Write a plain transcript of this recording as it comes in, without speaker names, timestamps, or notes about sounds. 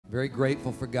Very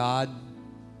grateful for God.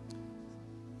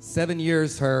 7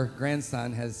 years her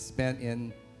grandson has spent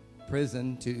in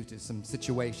prison to some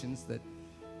situations that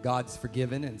God's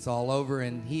forgiven, and it's all over,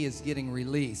 and he is getting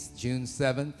released June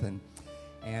 7th,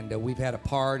 and we've had a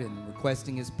part in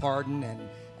requesting his pardon, and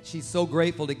she's so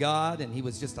grateful to God. And he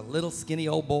was just a little skinny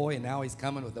old boy, and now he's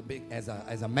coming with a big as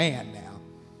a man now,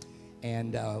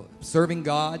 and serving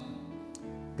God.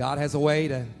 God has a way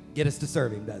to get us to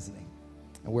serve him, doesn't he?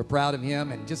 And we're proud of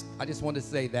him. And I just wanted to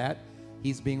say that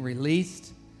he's being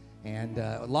released. And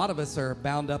a lot of us are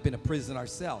bound up in a prison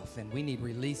ourselves, and we need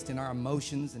released in our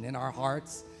emotions and in our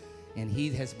hearts. And he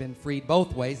has been freed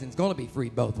both ways, and is going to be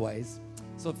freed both ways.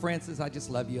 So, Francis, I just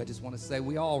love you. I just want to say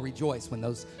we all rejoice when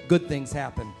those good things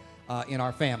happen in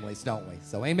our families, don't we?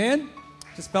 So, amen?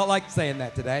 Just felt like saying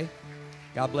that today.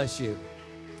 God bless you.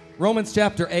 Romans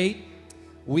chapter 8,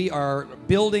 we are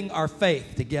building our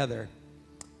faith together.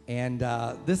 And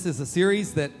this is a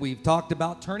series that we've talked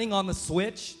about, turning on the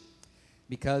switch,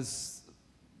 because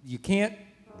you can't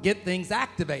get things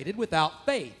activated without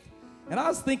faith. And I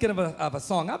was thinking of a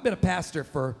song. I've been a pastor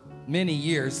for many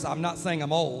years. I'm not saying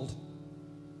I'm old,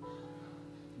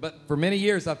 but for many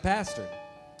years I've pastored.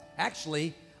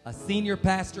 Actually, a senior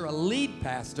pastor, a lead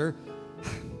pastor.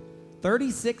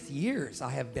 36 years I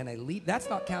have been a lead. That's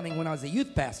not counting when I was a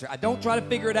youth pastor. I don't try to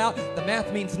figure it out. The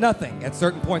math means nothing at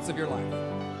certain points of your life.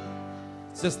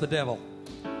 It's just the devil.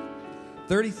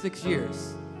 36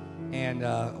 years. And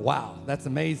wow, that's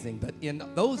amazing. But in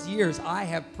those years, I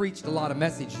have preached a lot of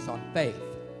messages on faith.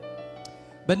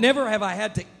 But never have I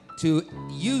had to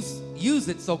use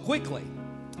it so quickly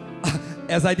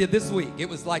as I did this week. It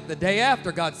was like the day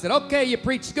after God said, okay, you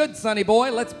preached good, sonny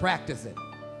boy, let's practice it.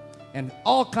 And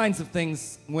all kinds of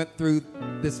things went through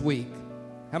this week.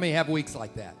 How many have weeks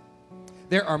like that?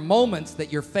 There are moments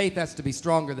that your faith has to be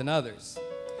stronger than others.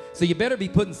 So you better be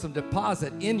putting some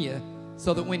deposit in you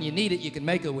so that when you need it, you can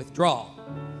make a withdrawal.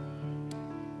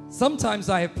 Sometimes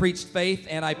I have preached faith,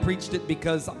 and I preached it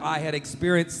because I had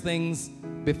experienced things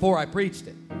before I preached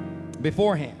it,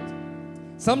 beforehand.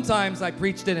 Sometimes I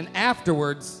preached it, and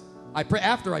afterwards,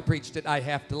 after I preached it, I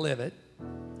have to live it.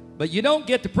 But you don't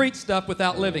get to preach stuff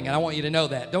without living, and I want you to know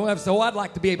that. Don't have, so I'd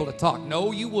like to be able to talk.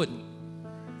 No, you wouldn't,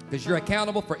 because you're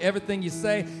accountable for everything you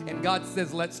say, and God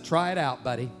says, let's try it out,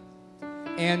 buddy.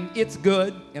 And it's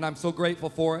good, and I'm so grateful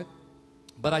for it.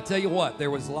 But I tell you what, there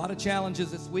was a lot of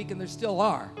challenges this week, and there still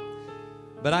are.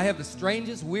 But I have the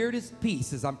strangest, weirdest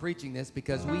peace as I'm preaching this,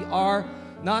 because we are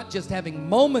not just having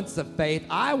moments of faith.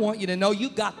 I want you to know you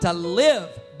got to live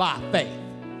by faith.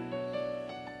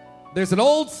 There's an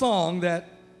old song that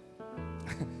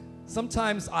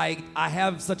sometimes I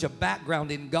have such a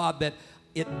background in God that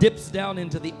it dips down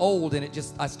into the old,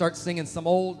 and I start singing some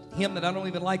old hymn that I don't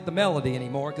even like the melody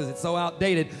anymore because it's so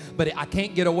outdated, but I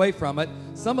can't get away from it.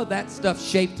 Some of that stuff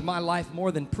shaped my life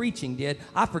more than preaching did.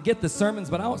 I forget the sermons,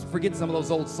 but I also forget some of those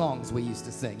old songs we used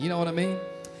to sing. You know what I mean?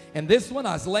 And this one,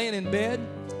 I was laying in bed,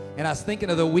 and I was thinking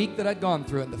of the week that I'd gone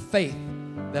through and the faith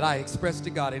that I expressed to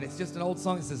God. And it's just an old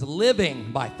song that says,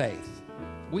 living by faith.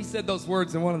 We said those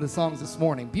words in one of the songs this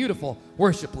morning. Beautiful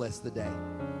worship list today.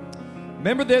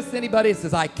 Remember this, anybody? It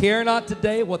says, I care not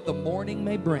today what the morning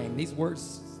may bring. These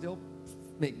words still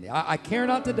make me. I care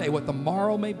not today what the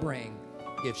morrow may bring,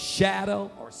 if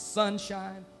shadow or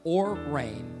sunshine or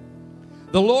rain.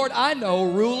 The Lord I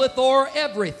know ruleth o'er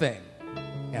everything,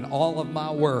 and all of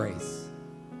my worries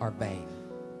are vain.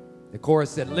 The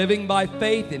chorus said, living by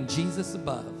faith in Jesus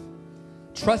above,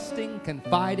 trusting,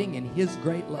 confiding in his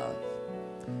great love,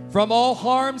 from all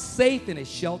harm safe in his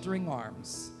sheltering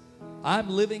arms.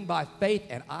 I'm living by faith,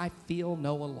 and I feel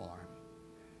no alarm.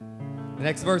 The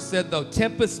next verse said, though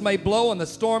tempests may blow and the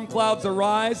storm clouds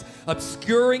arise,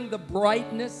 obscuring the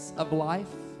brightness of life,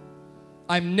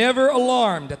 I'm never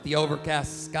alarmed at the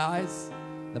overcast skies.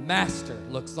 The Master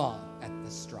looks on at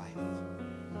the strife.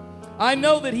 I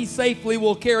know that he safely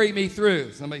will carry me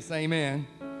through. Somebody say amen.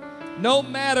 No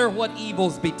matter what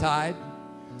evils betide.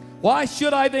 Why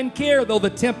should I then care though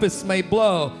the tempests may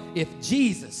blow if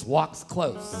Jesus walks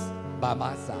close by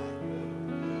my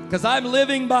side? Because I'm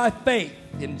living by faith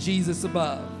in Jesus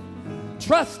above,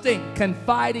 trusting,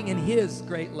 confiding in his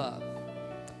great love.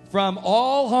 From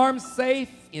all harm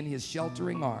safe in his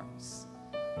sheltering arms.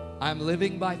 I'm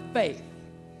living by faith,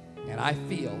 and I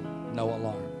feel no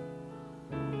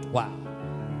alarm. Wow.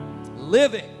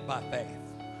 Living by faith.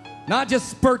 Not just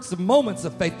spurts of moments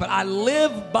of faith, but I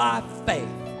live by faith.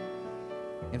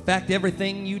 In fact,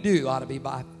 everything you do ought to be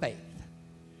by faith.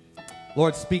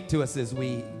 Lord, speak to us as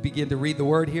we begin to read the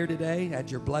word here today.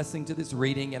 Add your blessing to this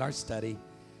reading and our study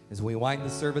as we wind the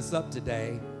service up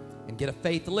today and get a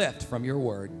faith lift from your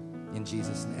word in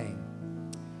Jesus' name.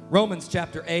 Romans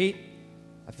chapter 8,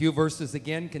 a few verses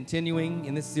again, continuing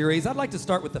in this series. I'd like to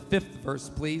start with the 5th verse,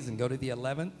 please, and go to the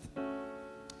 11th.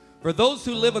 For those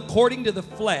who live according to the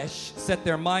flesh set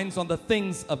their minds on the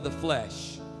things of the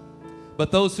flesh,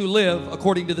 but those who live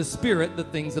according to the Spirit, the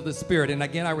things of the Spirit. And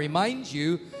again, I remind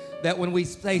you that when we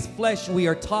say flesh, we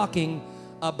are talking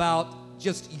about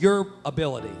just your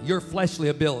ability, your fleshly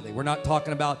ability. We're not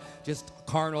talking about just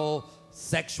carnal,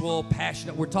 sexual,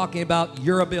 passionate. We're talking about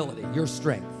your ability, your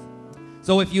strength.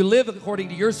 So if you live according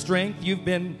to your strength, you've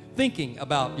been thinking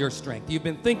about your strength. You've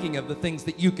been thinking of the things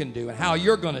that you can do and how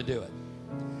you're going to do it.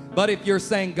 But if you're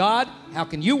saying, God, how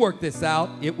can you work this out?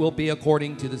 It will be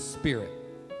according to the Spirit.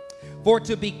 For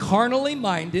to be carnally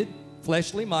minded,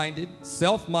 fleshly minded,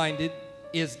 self-minded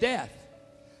is death.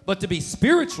 But to be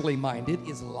spiritually minded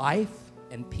is life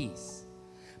and peace.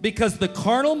 Because the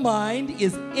carnal mind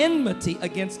is enmity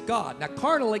against God. Now,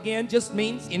 carnal, again, just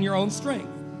means in your own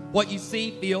strength. What you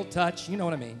see, feel, touch, you know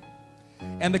what I mean.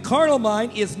 And the carnal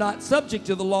mind is not subject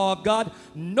to the law of God,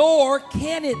 nor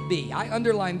can it be. I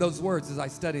underlined those words as I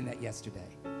studied that yesterday.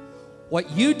 What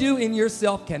you do in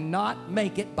yourself cannot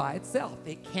make it by itself.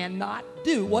 It cannot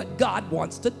do what God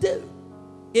wants to do.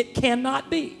 It cannot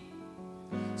be.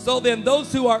 So then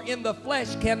those who are in the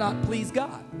flesh cannot please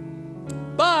God.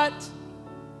 But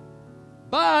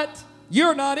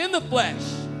you're not in the flesh,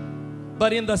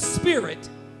 but in the Spirit,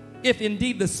 if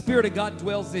indeed the Spirit of God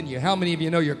dwells in you. How many of you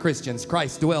know you're Christians?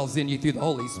 Christ dwells in you through the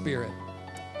Holy Spirit.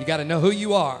 You got to know who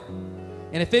you are.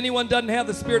 And if anyone doesn't have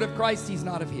the Spirit of Christ, he's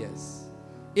not of his.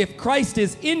 If Christ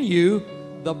is in you,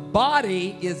 the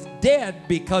body is dead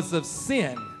because of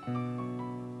sin,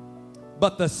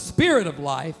 but the Spirit of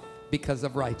life because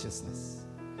of righteousness.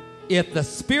 If the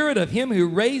Spirit of him who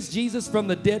raised Jesus from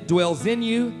the dead dwells in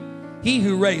you, he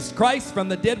who raised Christ from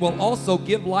the dead will also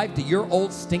give life to your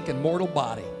old stinking mortal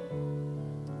body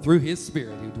through his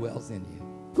Spirit who dwells in you.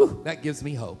 Whew, that gives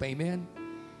me hope. Amen.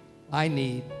 I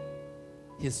need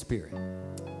his Spirit.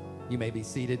 You may be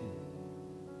seated.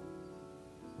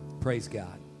 Praise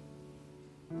God.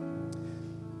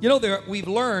 You know, we've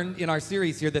learned in our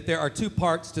series here that there are two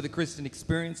parts to the Christian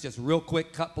experience. Just real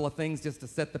quick, couple of things just to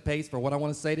set the pace for what I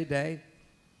want to say today.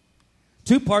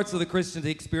 Two parts of the Christian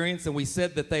experience, and we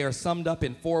said that they are summed up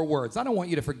in 4 words. I don't want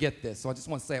you to forget this, so I just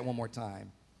want to say it one more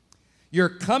time. You're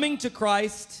coming to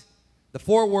Christ. The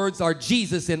 4 words are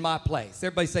Jesus in my place.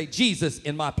 Everybody say, Jesus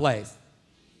in my place.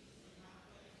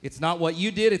 It's not what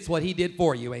you did, it's what he did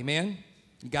for you. Amen?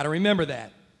 You got to remember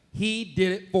that. He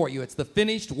did it for you. It's the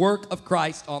finished work of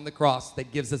Christ on the cross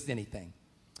that gives us anything.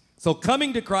 So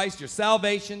coming to Christ, your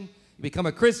salvation, you become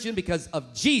a Christian because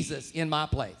of Jesus in my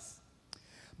place.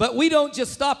 But we don't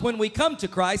just stop when we come to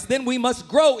Christ, then we must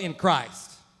grow in Christ.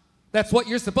 That's what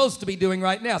you're supposed to be doing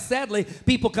right now. Sadly,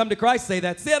 people come to Christ, say,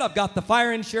 that's it, I've got the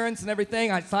fire insurance and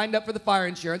everything. I signed up for the fire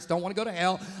insurance, don't want to go to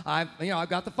hell. I've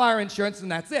got the fire insurance and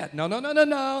that's it.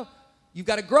 No. You've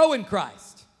got to grow in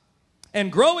Christ.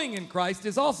 And growing in Christ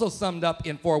is also summed up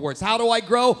in 4 words. How do I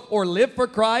grow or live for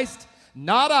Christ?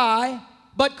 Not I,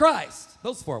 but Christ.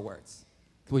 Those 4 words.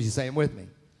 Would you say them with me?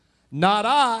 Not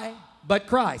I, but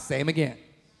Christ. Say them again.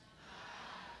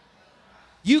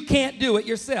 You can't do it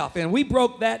yourself. And we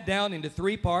broke that down into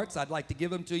 3 parts. I'd like to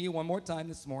give them to you one more time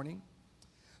this morning.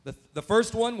 The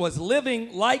first one was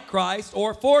living like Christ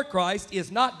or for Christ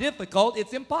is not difficult.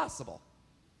 It's impossible.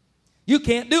 You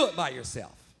can't do it by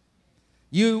yourself.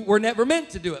 You were never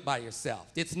meant to do it by yourself.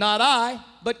 It's not I,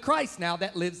 but Christ now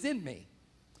that lives in me.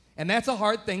 And that's a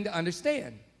hard thing to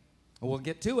understand. We'll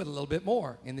get to it a little bit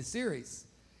more in this series.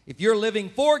 If you're living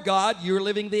for God, you're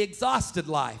living the exhausted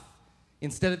life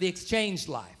instead of the exchanged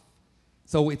life.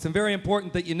 So it's very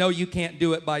important that you know you can't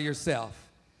do it by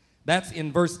yourself. That's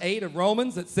in verse 8 of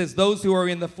Romans. It says those who are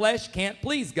in the flesh can't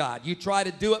please God. You try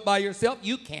to do it by yourself,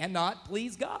 you cannot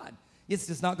please God. It's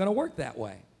just not going to work that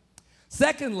way.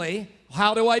 Secondly,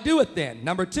 how do I do it then?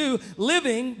 Number 2,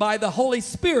 living by the Holy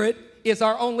Spirit is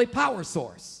our only power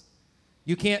source.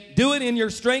 You can't do it in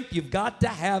your strength. You've got to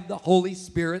have the Holy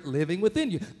Spirit living within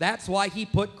you. That's why he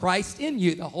put Christ in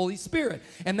you, the Holy Spirit.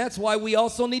 And that's why we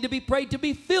also need to be prayed to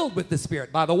be filled with the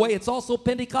Spirit. By the way, it's also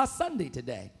Pentecost Sunday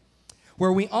today,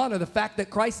 where we honor the fact that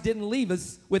Christ didn't leave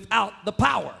us without the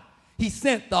power. He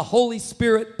sent the Holy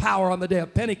Spirit power on the day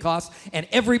of Pentecost, and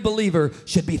every believer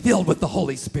should be filled with the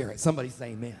Holy Spirit. Somebody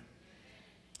say amen.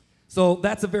 So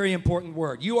that's a very important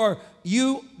word.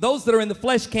 Those that are in the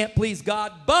flesh can't please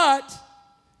God, but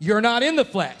you're not in the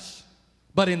flesh,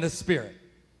 but in the Spirit.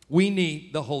 We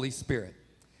need the Holy Spirit.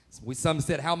 Some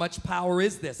said, how much power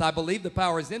is this? I believe the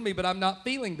power is in me, but I'm not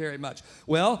feeling very much.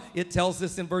 Well, it tells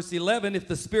us in verse 11, if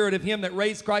the spirit of him that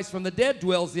raised Christ from the dead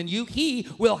dwells in you, he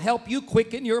will help you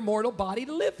quicken your mortal body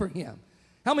to live for him.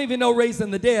 How many of you know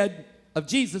raising the dead of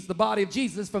Jesus, the body of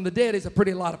Jesus from the dead, is a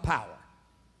pretty lot of power?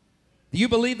 Do you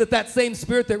believe that that same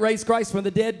spirit that raised Christ from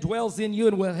the dead dwells in you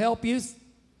and will help you?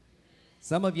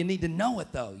 Some of you need to know it,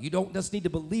 though. You don't just need to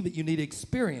believe it. You need to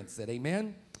experience it.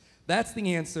 Amen? That's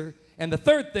the answer. And the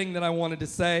third thing that I wanted to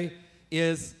say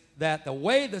is that the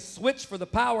way the switch for the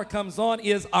power comes on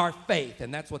is our faith.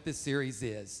 And that's what this series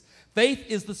is. Faith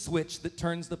is the switch that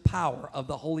turns the power of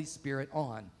the Holy Spirit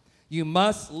on. You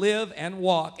must live and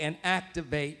walk and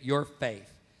activate your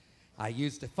faith. I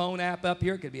used a phone app up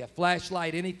here. It could be a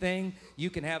flashlight, anything. You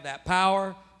can have that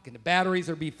power. The batteries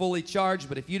will be fully charged,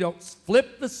 but if you don't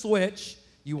flip the switch,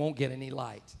 you won't get any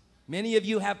light. Many of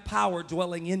you have power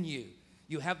dwelling in you.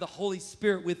 You have the Holy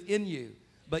Spirit within you,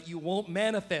 but you won't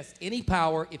manifest any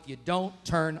power if you don't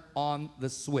turn on the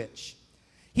switch.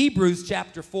 Hebrews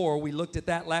chapter 4, we looked at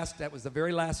that that was the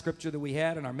very last scripture that we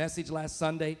had in our message last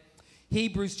Sunday.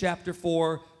 Hebrews chapter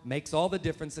 4 makes all the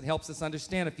difference and helps us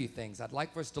understand a few things. I'd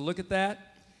like for us to look at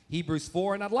that, Hebrews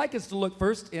 4, and I'd like us to look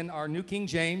first in our New King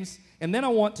James, and then I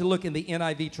want to look in the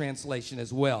NIV translation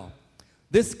as well.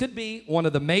 This could be one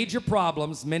of the major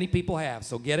problems many people have,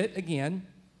 so get it again.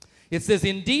 It says,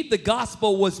 indeed, the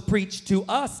gospel was preached to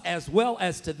us as well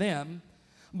as to them,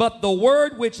 but the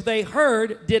word which they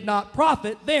heard did not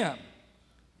profit them.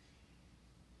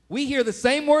 We hear the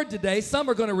same word today. Some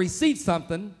are going to receive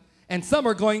something, and some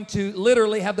are going to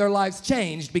literally have their lives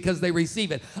changed because they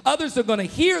receive it. Others are going to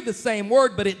hear the same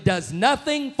word, but it does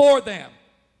nothing for them.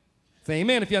 Say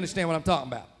amen if you understand what I'm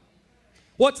talking about.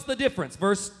 What's the difference?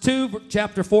 Verse 2,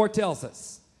 chapter 4 tells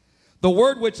us. The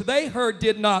word which they heard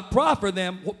did not profit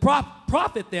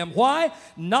them. Why?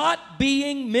 Not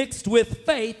being mixed with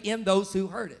faith in those who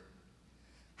heard it.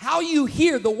 How you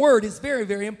hear the word is very,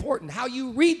 very important. How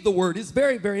you read the word is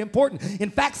very, very important. In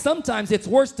fact, sometimes it's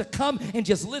worse to come and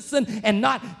just listen and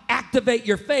not activate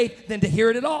your faith than to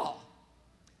hear it at all.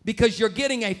 Because you're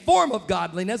getting a form of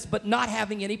godliness but not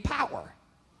having any power.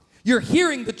 You're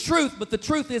hearing the truth, but the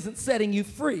truth isn't setting you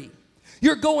free.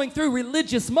 You're going through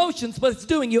religious motions, but it's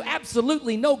doing you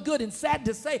absolutely no good. And sad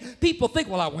to say, people think,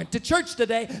 well, I went to church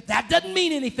today. That doesn't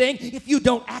mean anything if you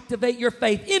don't activate your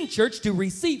faith in church to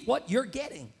receive what you're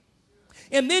getting.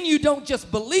 And then you don't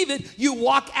just believe it, you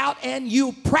walk out and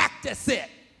you practice it.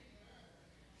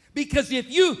 Because if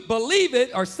you believe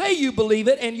it or say you believe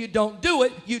it and you don't do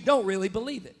it, you don't really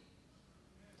believe it.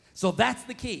 So that's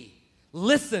the key.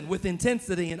 Listen with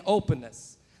intensity and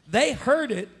openness. They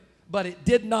heard it, but it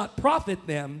did not profit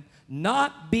them,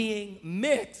 not being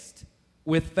mixed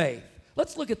with faith.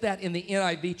 Let's look at that in the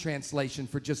NIV translation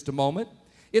for just a moment.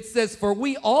 It says, for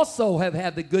we also have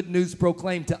had the good news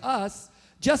proclaimed to us,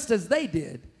 just as they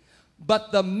did.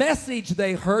 But the message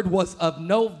they heard was of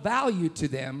no value to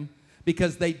them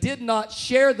because they did not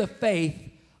share the faith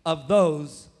of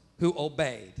those who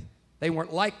obeyed. They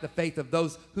weren't like the faith of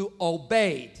those who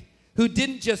obeyed, who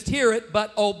didn't just hear it,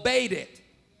 but obeyed it.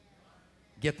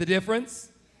 Get the difference?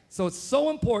 So it's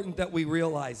so important that we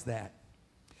realize that.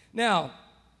 Now,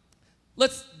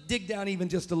 let's dig down even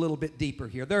just a little bit deeper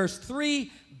here. There's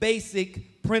three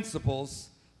basic principles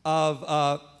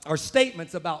of or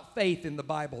statements about faith in the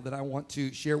Bible that I want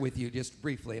to share with you just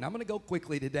briefly. And I'm going to go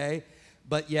quickly today,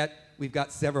 but yet we've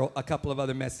got a couple of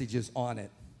other messages on it.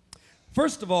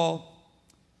 First of all,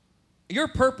 your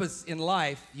purpose in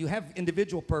life, you have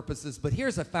individual purposes, but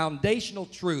here's a foundational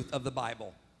truth of the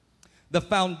Bible. The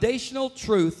foundational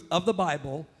truth of the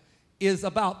Bible is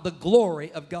about the glory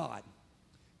of God.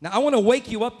 Now, I want to wake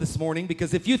you up this morning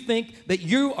because if you think that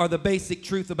you are the basic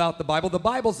truth about the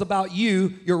Bible's about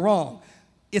you, you're wrong.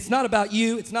 It's not about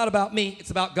you. It's not about me.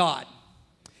 It's about God.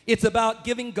 It's about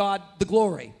giving God the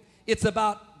glory. It's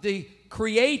about the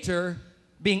Creator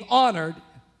being honored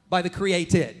by the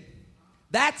created.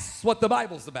 That's what the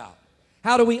Bible's about.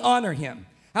 How do we honor Him?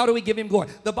 How do we give Him glory?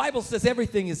 The Bible says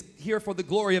everything is here for the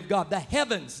glory of God. The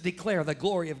heavens declare the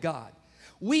glory of God.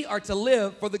 We are to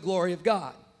live for the glory of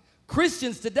God.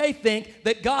 Christians today think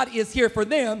that God is here for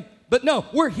them, but no,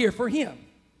 we're here for Him.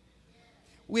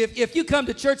 If you come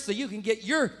to church so you can get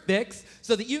your fix,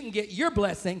 so that you can get your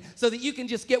blessing, so that you can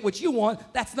just get what you want,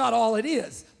 that's not all it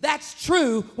is. That's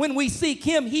true. When we seek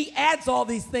Him, He adds all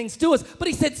these things to us, but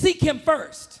He said seek Him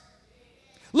first.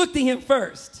 Look to Him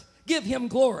first. Give Him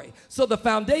glory. So the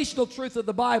foundational truth of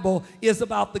the Bible is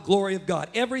about the glory of God.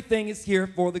 Everything is here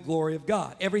for the glory of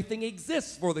God. Everything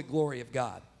exists for the glory of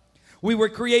God. We were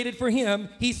created for Him.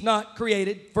 He's not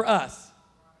created for us.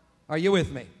 Are you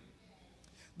with me?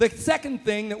 The second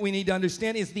thing that we need to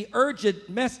understand is the urgent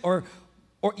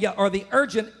the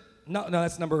urgent. No,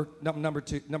 that's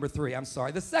number three. I'm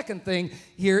sorry. The second thing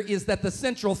here is that the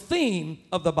central theme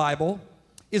of the Bible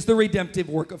is the redemptive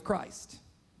work of Christ.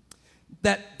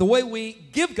 That the way we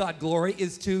give God glory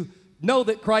is to know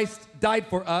that Christ died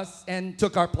for us and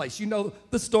took our place. You know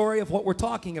the story of what we're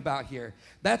talking about here.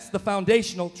 That's the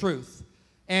foundational truth.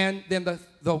 And then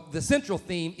the central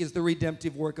theme is the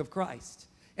redemptive work of Christ.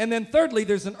 And then thirdly,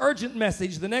 there's an urgent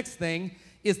message. The next thing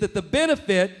is that the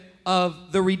benefit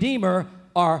of the Redeemer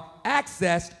are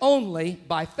accessed only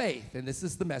by faith. And this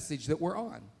is the message that we're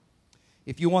on.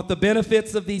 If you want the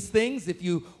benefits of these things, if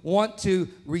you want to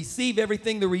receive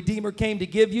everything the Redeemer came to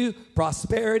give you,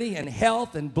 prosperity and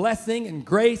health and blessing and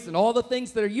grace and all the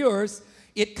things that are yours,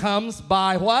 it comes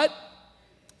by what?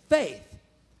 Faith.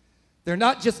 They're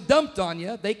not just dumped on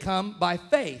you, they come by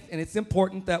faith. And it's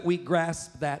important that we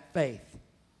grasp that faith.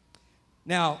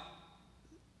 Now,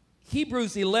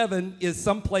 Hebrews 11 is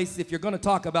someplace, if you're going to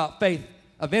talk about faith,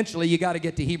 eventually you got to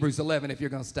get to Hebrews 11 if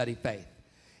you're going to study faith.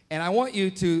 And I want you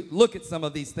to look at some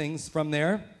of these things from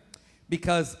there,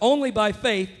 because only by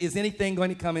faith is anything going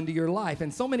to come into your life.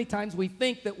 And so many times we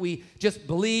think that we just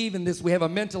believe in this, we have a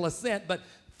mental assent, but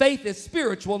faith is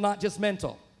spiritual, not just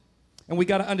mental. And we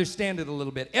got to understand it a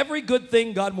little bit. Every good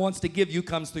thing God wants to give you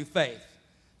comes through faith.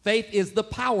 Faith is the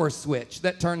power switch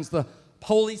that turns the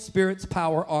Holy Spirit's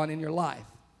power on in your life.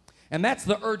 And that's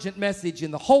the urgent message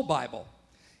in the whole Bible.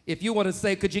 If you want to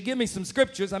say, could you give me some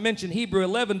scriptures? I mentioned Hebrew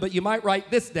 11, but you might write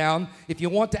this down if you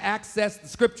want to access the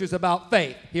scriptures about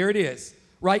faith. Here it is.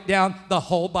 Write down the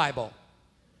whole Bible.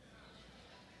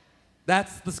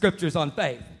 That's the scriptures on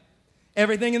faith.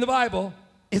 Everything in the Bible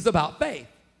is about faith.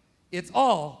 It's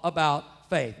all about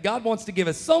faith. God wants to give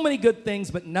us so many good things,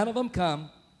 but none of them come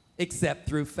except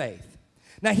through faith.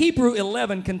 Now, Hebrew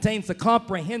 11 contains a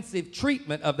comprehensive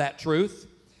treatment of that truth.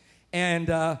 And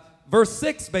verse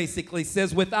 6 basically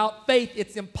says, without faith,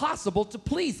 it's impossible to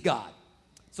please God.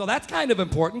 So that's kind of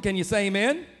important. Can you say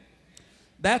amen?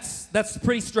 That's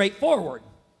pretty straightforward.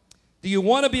 Do you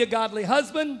want to be a godly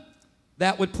husband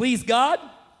that would please God,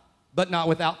 but not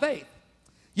without faith?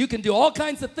 You can do all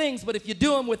kinds of things, but if you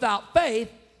do them without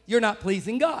faith, you're not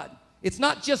pleasing God. It's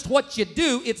not just what you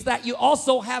do, it's that you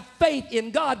also have faith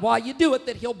in God while you do it,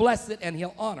 that He'll bless it and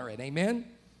He'll honor it. Amen?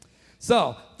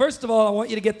 So, first of all, I want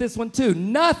you to get this one too.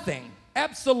 Nothing,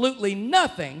 absolutely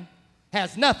nothing,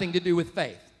 has nothing to do with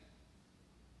faith.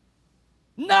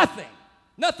 Nothing.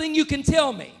 Nothing you can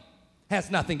tell me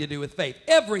has nothing to do with faith.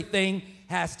 Everything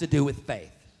has to do with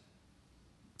faith.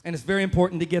 And it's very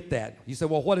important to get that. You say,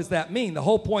 well, what does that mean? The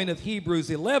whole point of Hebrews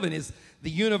 11 is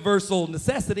the universal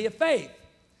necessity of faith.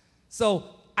 So,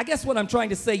 I guess what I'm trying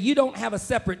to say, you don't have a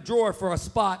separate drawer for a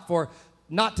spot for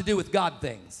not to do with God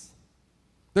things.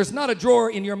 There's not a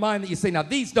drawer in your mind that you say, now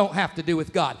these don't have to do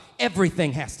with God.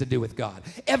 Everything has to do with God.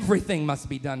 Everything must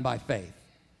be done by faith.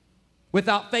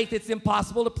 Without faith, it's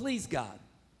impossible to please God.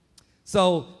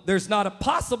 So there's not a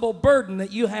possible burden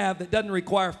that you have that doesn't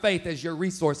require faith as your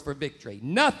resource for victory.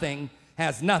 Nothing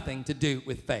has nothing to do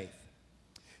with faith.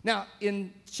 Now,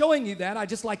 in showing you that, I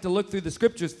just like to look through the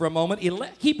scriptures for a moment.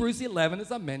 Hebrews 11,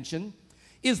 as I mentioned,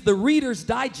 is the Reader's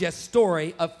Digest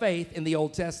story of faith in the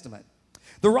Old Testament.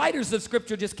 The writers of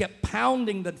Scripture just kept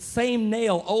pounding the same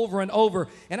nail over and over.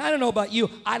 And I don't know about you,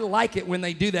 I like it when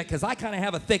they do that because I kind of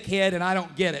have a thick head and I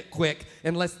don't get it quick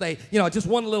unless they, just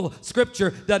one little scripture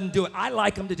doesn't do it. I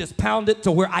like them to just pound it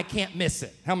to where I can't miss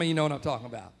it. How many of you know what I'm talking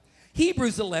about?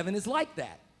 Hebrews 11 is like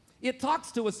that. It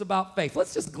talks to us about faith.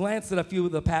 Let's just glance at a few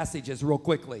of the passages real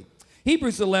quickly.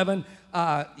 Hebrews 11,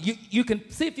 you can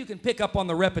see if you can pick up on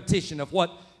the repetition of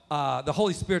what the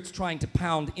Holy Spirit's trying to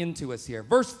pound into us here.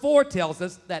 Verse 4 tells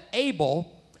us that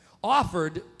Abel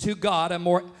offered to God a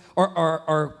more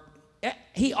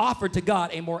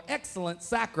excellent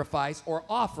sacrifice or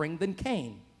offering than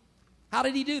Cain. How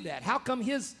did he do that? How come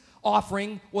his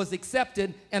offering was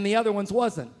accepted and the other one's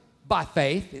wasn't? By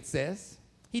faith, it says.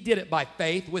 He did it by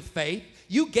faith, with faith.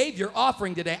 You gave your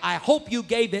offering today. I hope you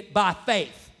gave it by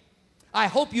faith. I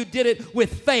hope you did it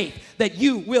with faith that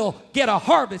you will get a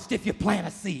harvest if you plant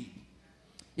a seed.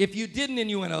 If you didn't and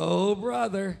you went, oh,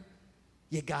 brother,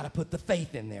 you got to put the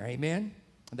faith in there, amen?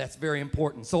 That's very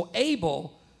important. So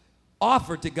Abel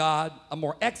offered to God a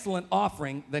more excellent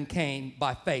offering than Cain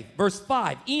by faith. Verse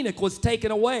 5, Enoch was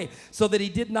taken away so that he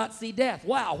did not see death.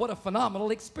 Wow, what a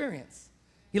phenomenal experience.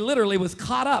 He literally was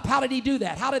caught up. How did he do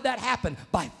that? How did that happen?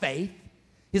 By faith.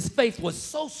 His faith was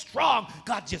so strong,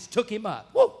 God just took him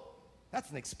up. Woo! That's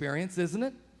an experience, isn't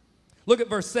it? Look at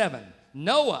verse 7.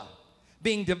 Noah,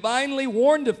 Being divinely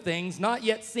warned of things not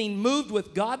yet seen, moved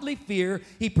with godly fear,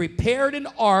 he prepared an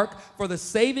ark for the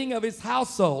saving of his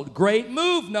household. Great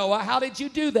move, Noah. How did you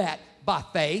do that? By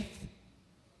faith.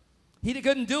 He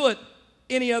couldn't do it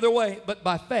any other way but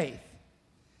by faith.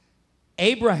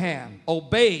 Abraham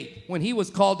obeyed when he was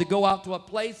called to go out to a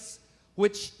place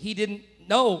which he didn't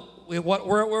know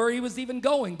where he was even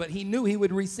going, but he knew he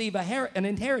would receive an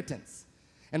inheritance.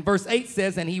 And verse 8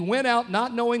 says, and he went out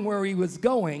not knowing where he was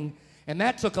going. And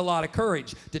that took a lot of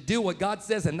courage to do what God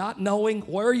says and not knowing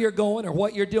where you're going or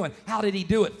what you're doing. How did he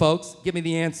do it, folks? Give me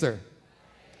the answer.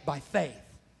 By faith,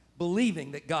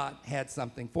 believing that God had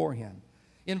something for him.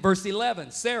 In verse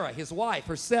 11, Sarah, his wife,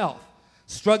 herself,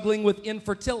 struggling with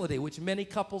infertility, which many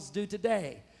couples do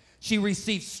today. She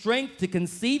received strength to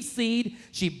conceive seed.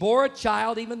 She bore a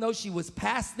child even though she was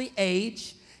past the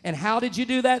age. And how did you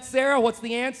do that, Sarah? What's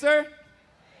the answer?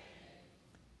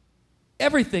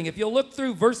 Everything. If you'll look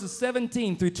through verses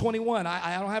 17 through 21,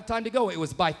 I don't have time to go. It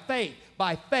was by faith,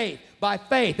 by faith, by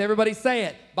faith. Everybody say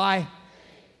it. By faith.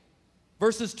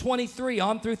 Verses 23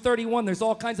 on through 31, there's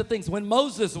all kinds of things. When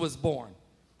Moses was born,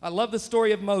 I love the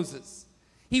story of Moses.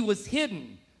 He was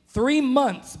hidden 3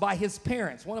 months by his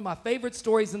parents. One of my favorite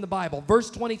stories in the Bible. Verse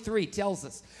 23 tells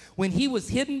us, when he was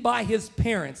hidden by his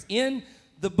parents in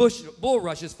the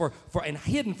bulrushes and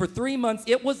hidden for 3 months,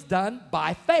 it was done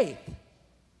by faith.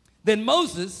 Then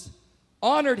Moses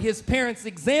honored his parents'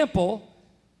 example,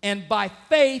 and by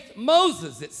faith,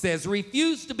 Moses, it says,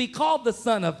 refused to be called the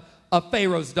son of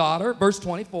Pharaoh's daughter, verse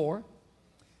 24.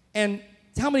 And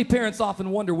how many parents often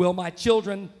wonder, will my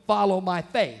children follow my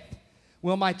faith?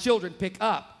 Will my children pick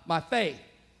up my faith?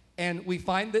 And we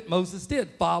find that Moses did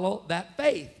follow that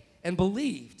faith and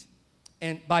believed.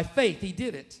 And by faith, he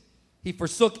did it. He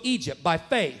forsook Egypt by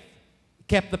faith.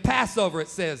 Kept the Passover, it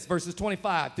says, verses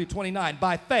 25 through 29,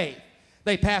 by faith.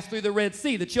 They passed through the Red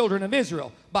Sea, the children of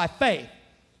Israel, by faith.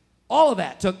 All of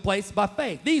that took place by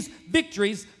faith. These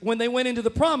victories, when they went into the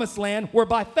promised land, were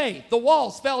by faith. The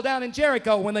walls fell down in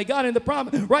Jericho when they got in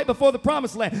right before the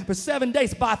promised land for 7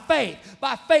 days by faith.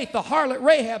 By faith, the harlot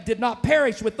Rahab did not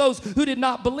perish with those who did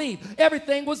not believe.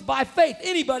 Everything was by faith.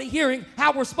 Anybody hearing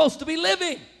how we're supposed to be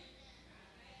living?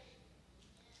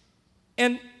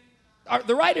 And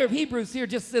the writer of Hebrews here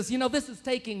just says, you know, this is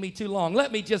taking me too long.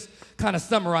 Let me just kind of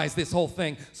summarize this whole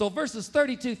thing. So verses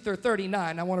 32 through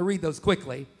 39, I want to read those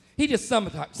quickly. He just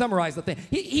summarized the thing.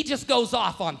 He just goes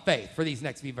off on faith for these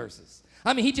next few verses.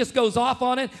 I mean, he just goes off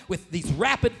on it with these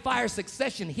rapid-fire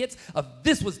succession hits of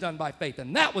this was done by faith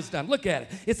and that was done. Look at it.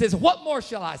 It says, what more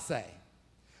shall I say?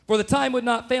 For the time would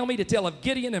not fail me to tell of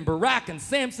Gideon and Barak and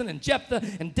Samson and Jephthah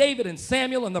and David and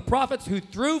Samuel and the prophets who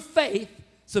through faith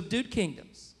subdued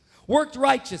kingdoms, worked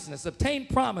righteousness, obtained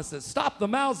promises, stopped the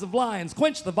mouths of lions,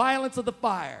 quenched the violence of the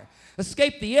fire,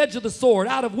 escaped the edge of the sword,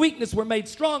 out of weakness were made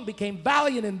strong, became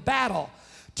valiant in battle,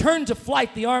 turned to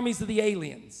flight the armies of the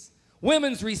aliens.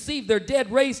 Women's received their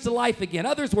dead raised to life again.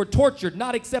 Others were tortured,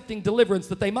 not accepting deliverance,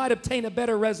 that they might obtain a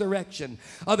better resurrection.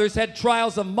 Others had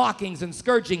trials of mockings and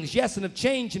scourgings, yes, and of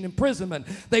chains and imprisonment.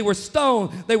 They were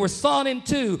stoned. They were sawn in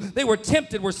two. They were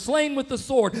tempted, were slain with the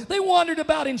sword. They wandered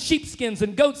about in sheepskins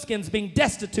and goatskins, being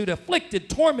destitute, afflicted,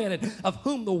 tormented, of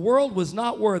whom the world was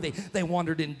not worthy. They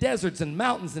wandered in deserts and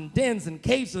mountains and dens and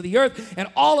caves of the earth, and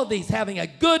all of these having a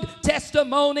good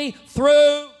testimony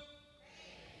through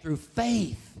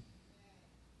faith.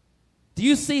 Do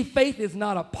you see faith is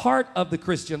not a part of the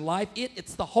Christian life?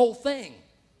 It's the whole thing.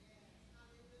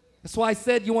 That's why I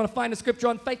said you want to find a scripture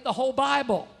on faith, the whole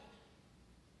Bible.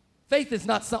 Faith is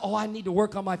not oh, I need to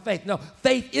work on my faith. No,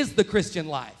 faith is the Christian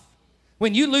life.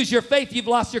 When you lose your faith, you've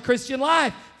lost your Christian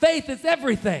life. Faith is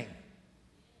everything.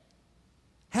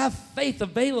 Have faith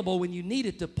available when you need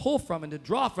it to pull from and to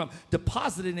draw from.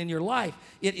 Deposit it in your life.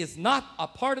 It is not a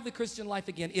part of the Christian life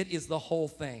again. It is the whole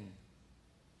thing.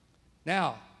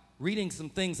 Now, reading some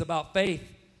things about faith,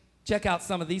 check out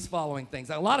some of these following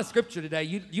things. A lot of scripture today.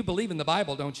 You believe in the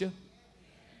Bible, don't you?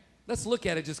 Let's look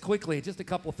at it just quickly. Just a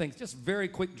couple of things. Just very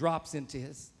quick drops into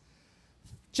his.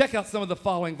 Check out some of the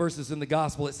following verses in the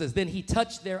gospel. It says, then he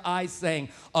touched their eyes, saying,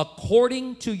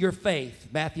 according to your faith,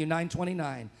 Matthew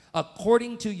 9:29,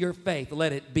 according to your faith,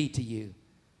 let it be to you.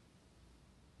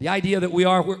 The idea that we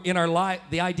are in our life,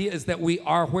 the idea is that we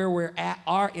are where we're at,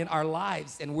 are in our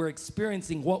lives, and we're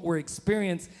experiencing what we're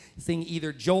experiencing,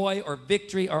 either joy or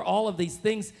victory or all of these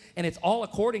things, and it's all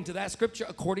according to that scripture,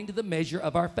 according to the measure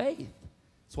of our faith.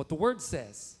 That's what the word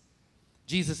says.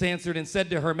 Jesus answered and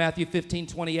said to her, Matthew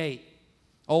 15:28,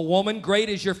 O woman, great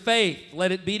is your faith.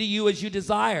 Let it be to you as you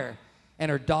desire.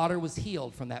 And her daughter was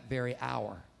healed from that very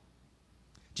hour.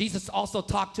 Jesus also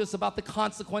talked to us about the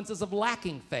consequences of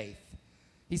lacking faith.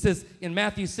 He says in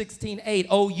Matthew 16:8,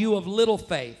 "O you of little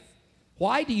faith,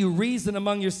 why do you reason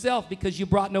among yourself because you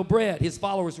brought no bread?" His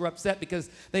followers were upset because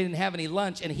they didn't have any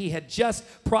lunch, and he had just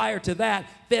prior to that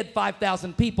fed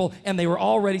 5,000 people, and they were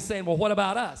already saying, well, what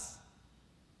about us?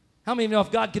 How many of you know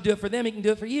if God could do it for them, he can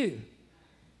do it for you?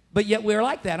 But yet we're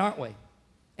like that, aren't we?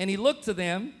 And he looked to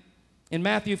them in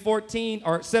Matthew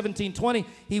 17:20.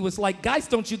 He was like, guys,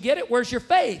 don't you get it? Where's your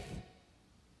faith?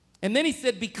 And then he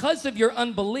said, because of your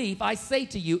unbelief, I say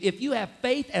to you, if you have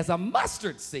faith as a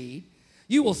mustard seed,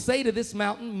 you will say to this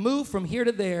mountain, move from here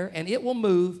to there, and it will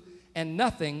move, and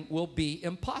nothing will be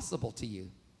impossible to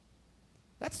you.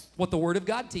 That's what the Word of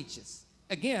God teaches.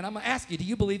 Again, I'm going to ask you, do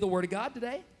you believe the Word of God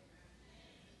today?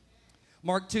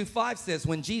 Mark 2:5 says,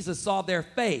 when Jesus saw their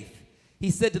faith,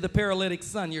 he said to the paralytic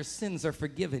son, your sins are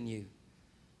forgiven you.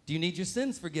 Do you need your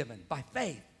sins forgiven? By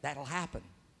faith, that'll happen.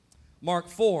 Mark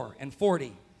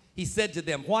 4:40, he said to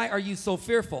them, why are you so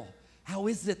fearful? How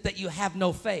is it that you have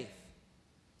no faith?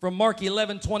 From Mark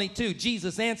 11:22,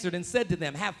 Jesus answered and said to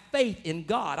them, have faith in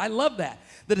God. I love that.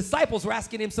 The disciples were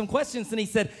asking him some questions, and he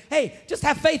said, hey, just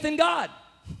have faith in God.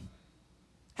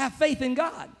 Have faith in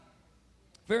God.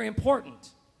 Very important.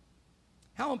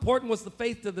 How important was the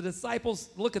faith to the disciples?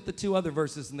 Look at the two other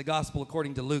verses in the gospel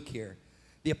according to Luke here.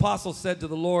 The apostles said to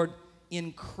the Lord,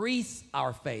 increase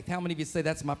our faith. How many of you say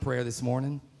that's my prayer this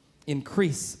morning?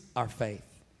 Increase our faith.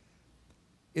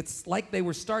 It's like they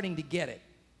were starting to get it.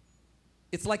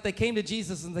 It's like they came to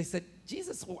Jesus and they said,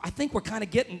 Jesus, I think we're kind of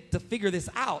getting to figure this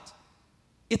out.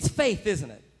 It's faith,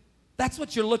 isn't it? That's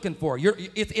what you're looking for.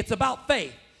 It's about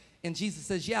faith. And Jesus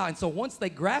says, yeah. And so once they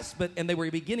grasped it and they were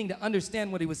beginning to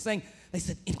understand what he was saying, they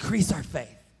said, increase our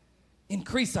faith.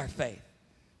 Increase our faith.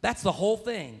 That's the whole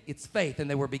thing. It's faith. And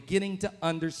they were beginning to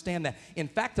understand that. In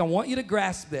fact, I want you to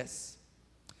grasp this.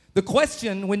 The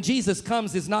question when Jesus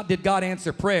comes is not, did God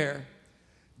answer prayer?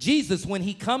 Jesus, when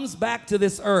he comes back to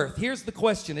this earth, here's the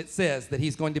question it says that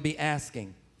he's going to be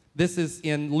asking. This is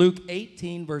in Luke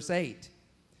 18, verse 8.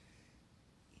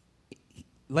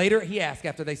 Later he asked,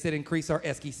 after they said increase our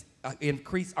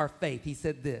faith, he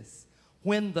said this,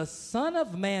 when the Son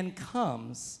of Man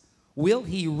comes, will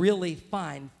he really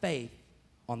find faith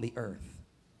on the earth?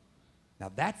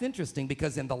 Now that's interesting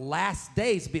because in the last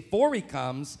days before he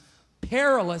comes,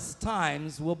 perilous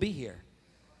times will be here.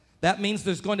 That means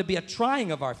there's going to be a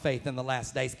trying of our faith in the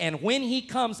last days. And when he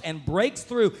comes and breaks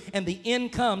through and the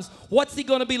end comes, what's he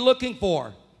going to be looking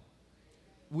for?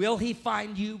 Will he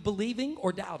find you believing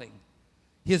or doubting?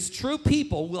 His true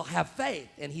people will have faith,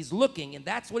 and he's looking, and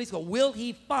that's what he's going. Will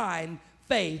he find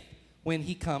faith when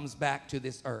he comes back to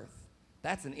this earth?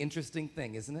 That's an interesting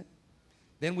thing, isn't it?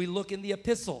 Then we look in the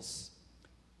epistles.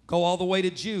 Go all the way to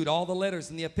Jude, all the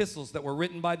letters in the epistles that were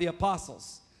written by the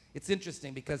apostles. It's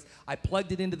interesting because I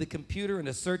plugged it into the computer in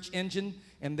a search engine,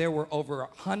 and there were over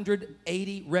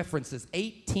 180 references,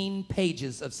 18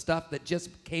 pages of stuff that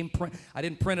just came print. I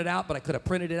didn't print it out, but I could have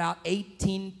printed it out,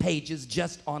 18 pages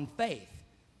just on faith.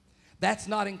 That's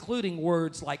not including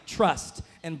words like trust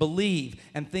and believe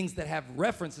and things that have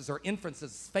references or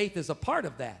inferences. Faith is a part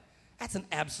of that. That's an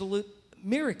absolute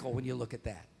miracle when you look at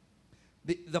that.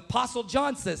 The Apostle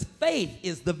John says faith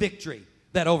is the victory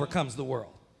that overcomes the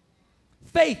world.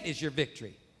 Faith is your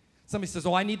victory. Somebody says,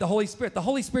 oh, I need the Holy Spirit. The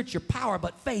Holy Spirit's your power,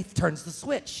 but faith turns the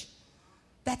switch.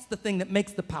 That's the thing that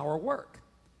makes the power work.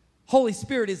 Holy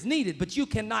Spirit is needed, but you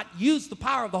cannot use the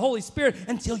power of the Holy Spirit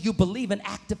until you believe and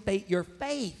activate your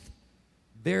faith.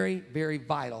 Very, very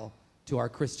vital to our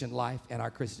Christian life and our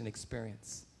Christian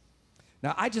experience.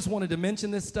 Now, I just wanted to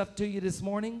mention this stuff to you this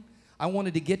morning. I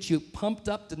wanted to get you pumped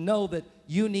up to know that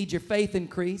you need your faith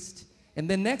increased. And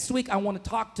then next week, I want to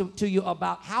talk to you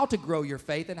about how to grow your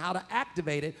faith and how to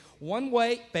activate it. One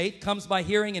way, faith comes by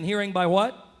hearing, and hearing by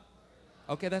what?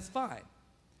 Okay, that's fine.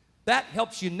 That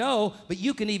helps you know, but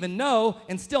you can even know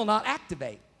and still not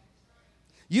activate.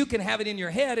 You can have it in your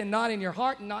head and not in your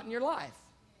heart and not in your life.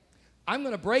 I'm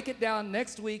going to break it down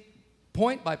next week,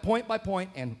 point by point by point,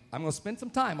 and I'm going to spend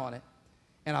some time on it.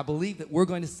 And I believe that we're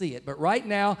going to see it. But right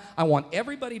now, I want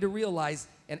everybody to realize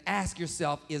and ask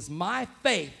yourself, is my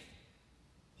faith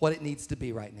what it needs to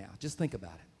be right now? Just think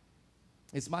about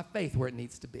it. Is my faith where it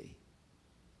needs to be?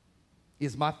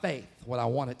 Is my faith what I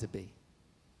want it to be?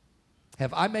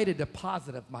 Have I made a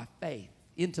deposit of my faith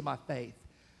into my faith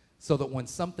so that when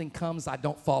something comes, I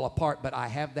don't fall apart, but I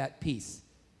have that peace?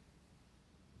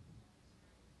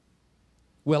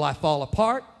 Will I fall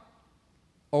apart,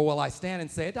 or will I stand and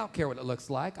say, I don't care what it looks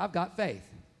like. I've got faith.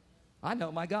 I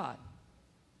know my God.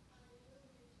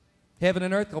 Heaven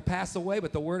and earth will pass away,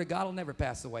 but the word of God will never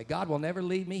pass away. God will never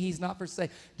leave me. He's not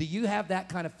forsaken. Do you have that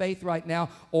kind of faith right now?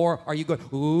 Or are you going,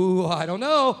 ooh, I don't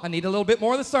know. I need a little bit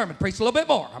more of the sermon. Preach a little bit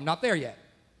more. I'm not there yet.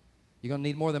 You're going to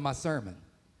need more than my sermon.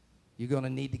 You're going to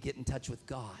need to get in touch with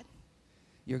God.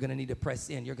 You're going to need to press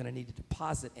in. You're going to need to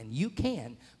deposit. And you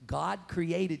can. God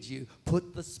created you,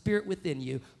 put the Spirit within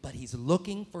you, but He's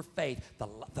looking for faith.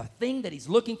 The thing that He's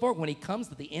looking for when He comes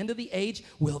to the end of the age,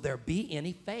 will there be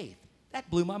any faith? That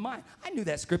blew my mind. I knew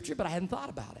that scripture, but I hadn't thought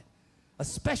about it,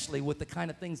 especially with the kind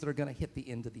of things that are going to hit the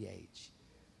end of the age.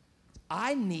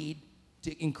 I need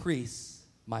to increase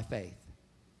my faith.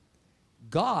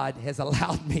 God has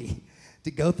allowed me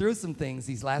to go through some things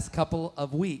these last couple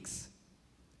of weeks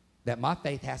that my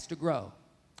faith has to grow.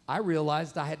 I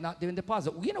realized I had not done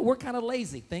deposit. You know, we're kind of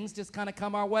lazy. Things just kind of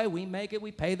come our way. We make it.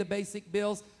 We pay the basic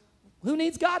bills. Who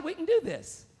needs God? We can do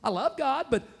this. I love God,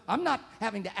 but I'm not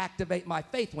having to activate my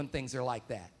faith when things are like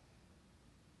that.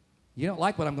 You don't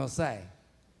like what I'm going to say.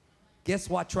 Guess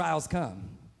what? Trials come.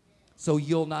 So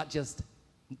you'll not just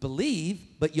believe,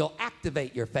 but you'll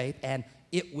activate your faith, and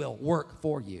it will work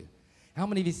for you. How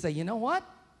many of you say, you know what?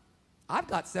 I've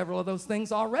got several of those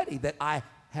things already that I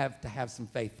have to have some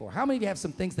faith for. How many of you have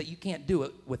some things that you can't do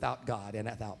it without God and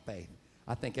without faith?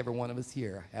 I think every one of us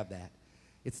here have that.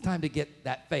 It's time to get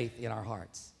that faith in our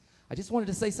hearts. I just wanted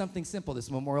to say something simple this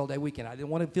Memorial Day weekend. I didn't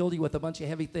want to fill you with a bunch of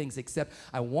heavy things, except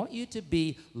I want you to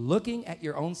be looking at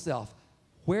your own self.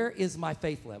 Where is my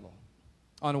faith level?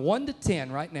 On 1 to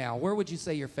 10 right now, where would you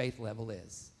say your faith level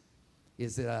is?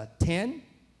 Is it a 10?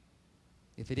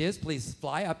 If it is, please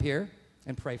fly up here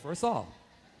and pray for us all.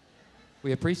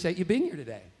 We appreciate you being here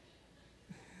today.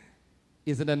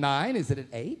 Is it a 9? Is it an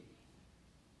 8?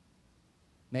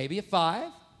 Maybe a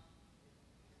 5?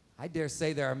 I dare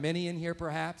say there are many in here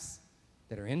perhaps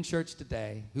that are in church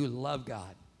today who love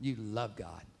God. You love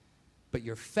God. But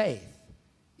your faith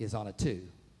is on a 2.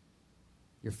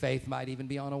 Your faith might even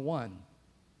be on a 1.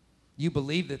 You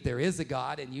believe that there is a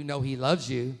God and you know He loves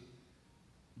you,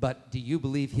 but do you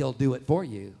believe He'll do it for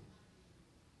you?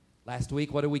 Last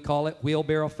week, what did we call it?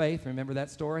 Wheelbarrow faith. Remember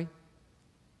that story?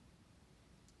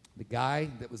 The guy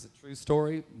that was a true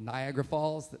story, Niagara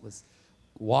Falls, that was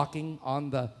walking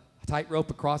on the tightrope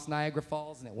across Niagara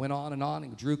Falls, and it went on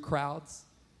and drew crowds.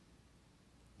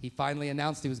 He finally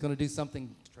announced he was going to do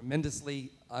something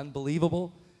tremendously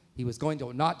unbelievable. He was going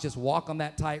to not just walk on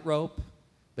that tightrope,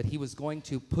 but he was going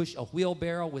to push a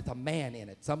wheelbarrow with a man in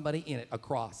it, somebody in it,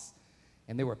 across.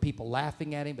 And there were people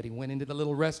laughing at him, but he went into the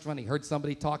little restaurant. He heard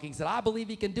somebody talking. He said, I believe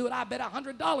he can do it. I bet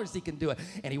 $100 he can do it.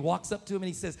 And he walks up to him and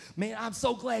he says, man, I'm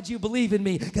so glad you believe in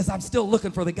me because I'm still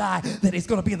looking for the guy that is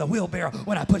going to be in the wheelbarrow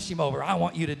when I push him over. I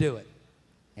want you to do it.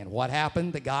 And what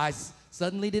happened? The guy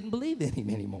suddenly didn't believe in him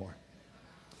anymore.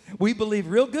 We believe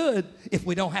real good if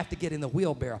we don't have to get in the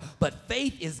wheelbarrow. But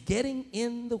faith is getting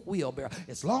in the wheelbarrow.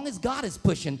 As long as God is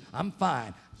pushing, I'm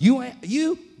fine.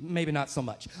 You, maybe not so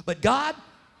much. But God,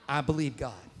 I believe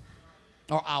God,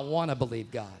 or I want to believe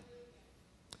God.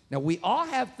 Now, we all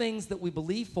have things that we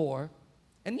believe for,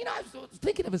 and you know, I was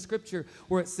thinking of a scripture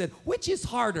where it said, which is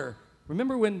harder?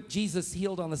 Remember when Jesus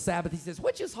healed on the Sabbath, He says,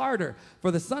 which is harder,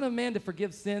 for the Son of Man to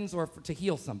forgive sins or to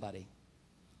heal somebody?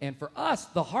 And for us,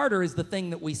 the harder is the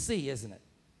thing that we see, isn't it?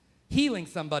 Healing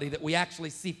somebody that we actually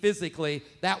see physically,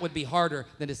 that would be harder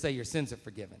than to say your sins are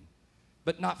forgiven.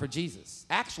 But not for Jesus.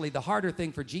 Actually, the harder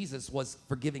thing for Jesus was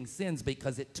forgiving sins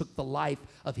because it took the life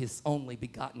of His only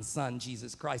begotten Son,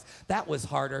 Jesus Christ. That was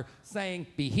harder. Saying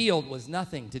be healed was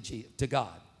nothing to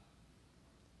God.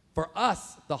 For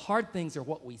us, the hard things are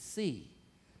what we see.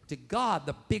 To God,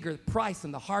 the bigger price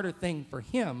and the harder thing for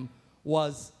Him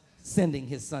was sending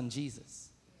His Son, Jesus.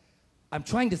 I'm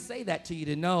trying to say that to you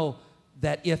to know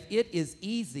that if it is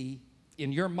easy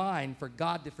in your mind for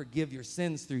God to forgive your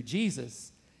sins through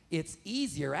Jesus, it's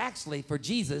easier, actually, for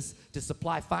Jesus to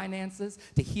supply finances,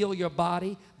 to heal your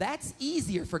body. That's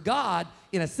easier for God,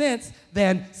 in a sense,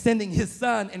 than sending His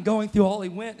Son and going through all He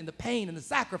went and the pain and the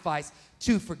sacrifice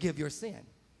to forgive your sin.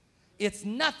 It's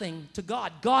nothing to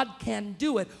God. God can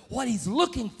do it. What He's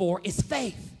looking for is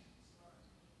faith.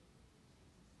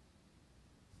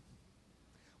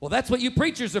 Well, that's what you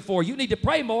preachers are for. You need to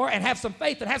pray more and have some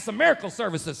faith and have some miracle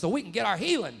services so we can get our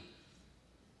healing.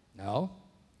 No.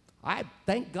 I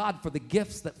thank God for the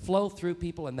gifts that flow through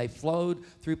people, and they flowed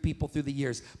through people through the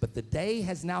years. But the day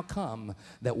has now come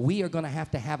that we are going to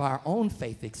have our own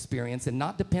faith experience and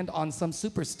not depend on some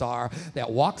superstar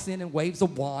that walks in and waves a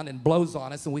wand and blows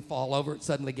on us and we fall over and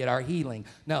suddenly get our healing.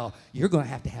 No, you're going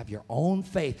to have your own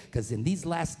faith, because in these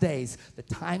last days, the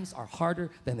times are harder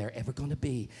than they're ever going to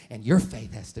be, and your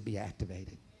faith has to be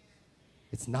activated.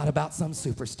 It's not about some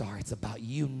superstar. It's about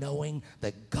you knowing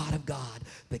the God of God,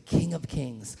 the King of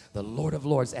Kings, the Lord of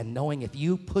Lords, and knowing if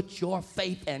you put your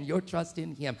faith and your trust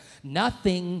in him,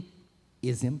 nothing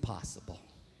is impossible.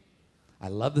 I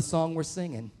love the song we're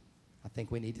singing. I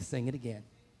think we need to sing it again.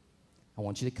 I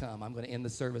want you to come. I'm going to end the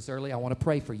service early. I want to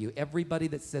pray for you. Everybody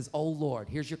that says, oh, Lord,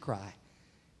 here's your cry.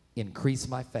 Increase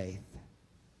my faith.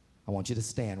 I want you to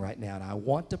stand right now, and I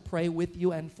want to pray with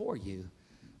you and for you.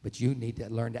 But you need to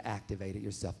learn to activate it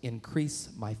yourself. Increase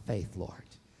my faith, Lord.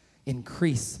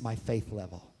 Increase my faith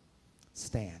level.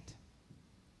 Stand.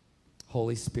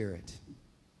 Holy Spirit,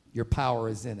 your power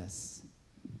is in us.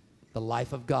 The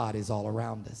life of God is all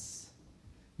around us.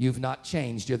 You've not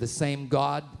changed. You're the same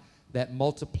God that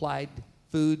multiplied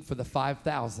food for the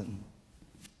 5,000.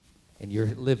 And you're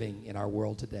living in our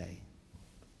world today.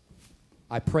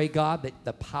 I pray, God, that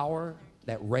the power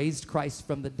that raised Christ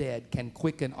from the dead can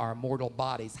quicken our mortal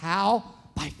bodies. How?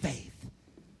 By faith.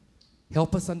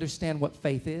 Help us understand what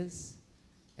faith is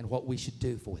and what we should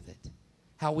do with it.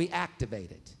 How we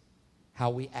activate it. How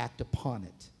we act upon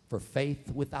it. For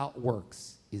faith without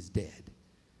works is dead.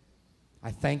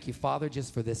 I thank you, Father,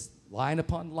 just for this line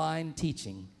upon line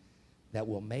teaching that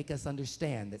will make us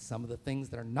understand that some of the things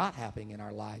that are not happening in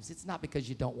our lives, it's not because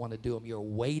you don't want to do them. You're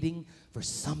waiting for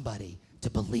somebody to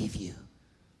believe you.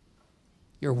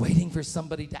 You're waiting for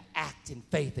somebody to act in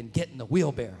faith and get in the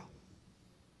wheelbarrow.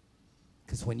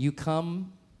 Because when you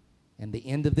come and the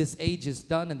end of this age is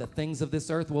done and the things of this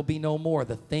earth will be no more,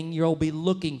 the thing you'll be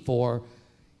looking for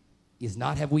is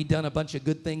not have we done a bunch of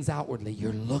good things outwardly.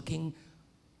 You're looking,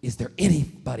 is there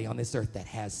anybody on this earth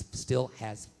that still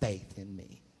has faith in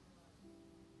me?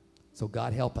 So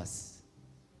God, help us.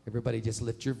 Everybody just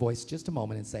lift your voice just a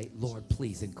moment and say, Lord,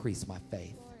 please increase my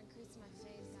faith.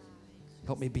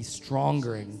 Help me be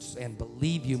stronger and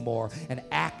believe you more and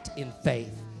act in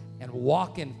faith and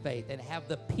walk in faith and have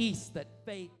the peace that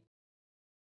faith